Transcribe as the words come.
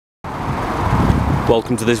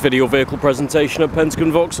Welcome to this video vehicle presentation at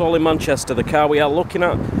Pentagon Vauxhall in Manchester. The car we are looking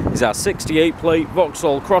at is our 68 plate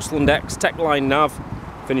Vauxhall Crossland X Techline Nav,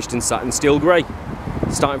 finished in satin steel grey.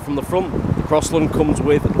 Starting from the front, the Crossland comes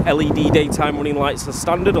with LED daytime running lights as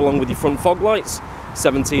standard, along with your front fog lights,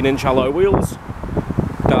 17-inch alloy wheels,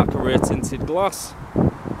 darker rear tinted glass.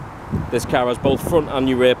 This car has both front and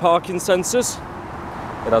your rear parking sensors.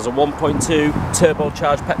 It has a 1.2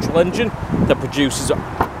 turbocharged petrol engine that produces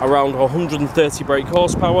around 130 brake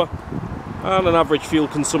horsepower and an average fuel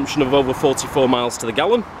consumption of over 44 miles to the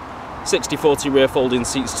gallon. 60/40 rear folding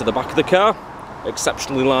seats to the back of the car,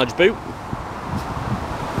 exceptionally large boot.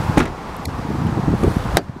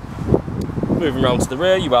 Moving round to the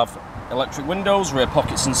rear, you have electric windows, rear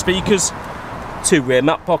pockets and speakers, 2 rear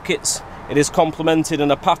mat pockets. It is complemented in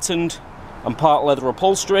a patterned and part leather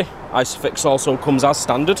upholstery. Isofix also comes as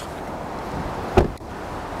standard.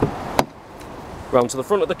 Round to the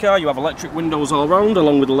front of the car, you have electric windows all round,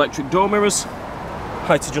 along with electric door mirrors,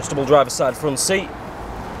 height adjustable driver's side front seat,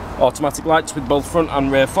 automatic lights with both front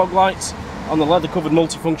and rear fog lights. On the leather covered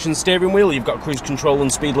multifunction steering wheel, you've got cruise control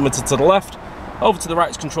and speed limiter to the left. Over to the right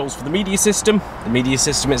is controls for the media system. The media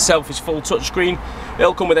system itself is full touchscreen.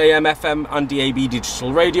 It'll come with AM, FM and DAB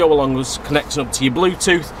digital radio, along with connecting up to your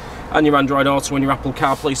Bluetooth and your Android Auto and your Apple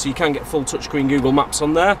CarPlay, so you can get full touchscreen Google Maps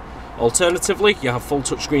on there. Alternatively, you have full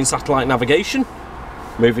touchscreen satellite navigation.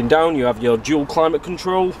 Moving down, you have your dual climate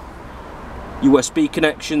control, USB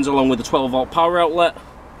connections along with a 12-volt power outlet.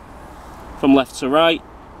 From left to right,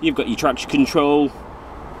 you've got your traction control,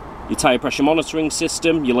 your tyre pressure monitoring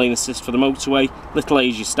system, your lane assist for the motorway, little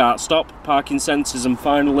A's your start-stop, parking sensors, and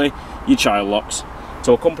finally, your child locks.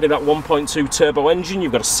 To accompany that 1.2 turbo engine,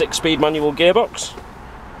 you've got a 6-speed manual gearbox.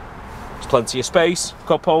 There's plenty of space,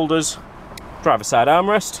 cup holders, driver side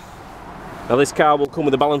armrest. Now this car will come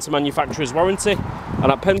with a balance of manufacturer's warranty,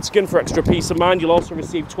 and at Pentagon, for extra peace of mind, you'll also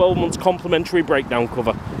receive 12 months complimentary breakdown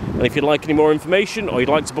cover. And if you'd like any more information or you'd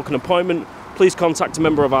like to book an appointment, please contact a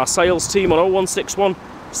member of our sales team on 0161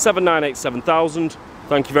 798 7000.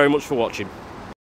 Thank you very much for watching.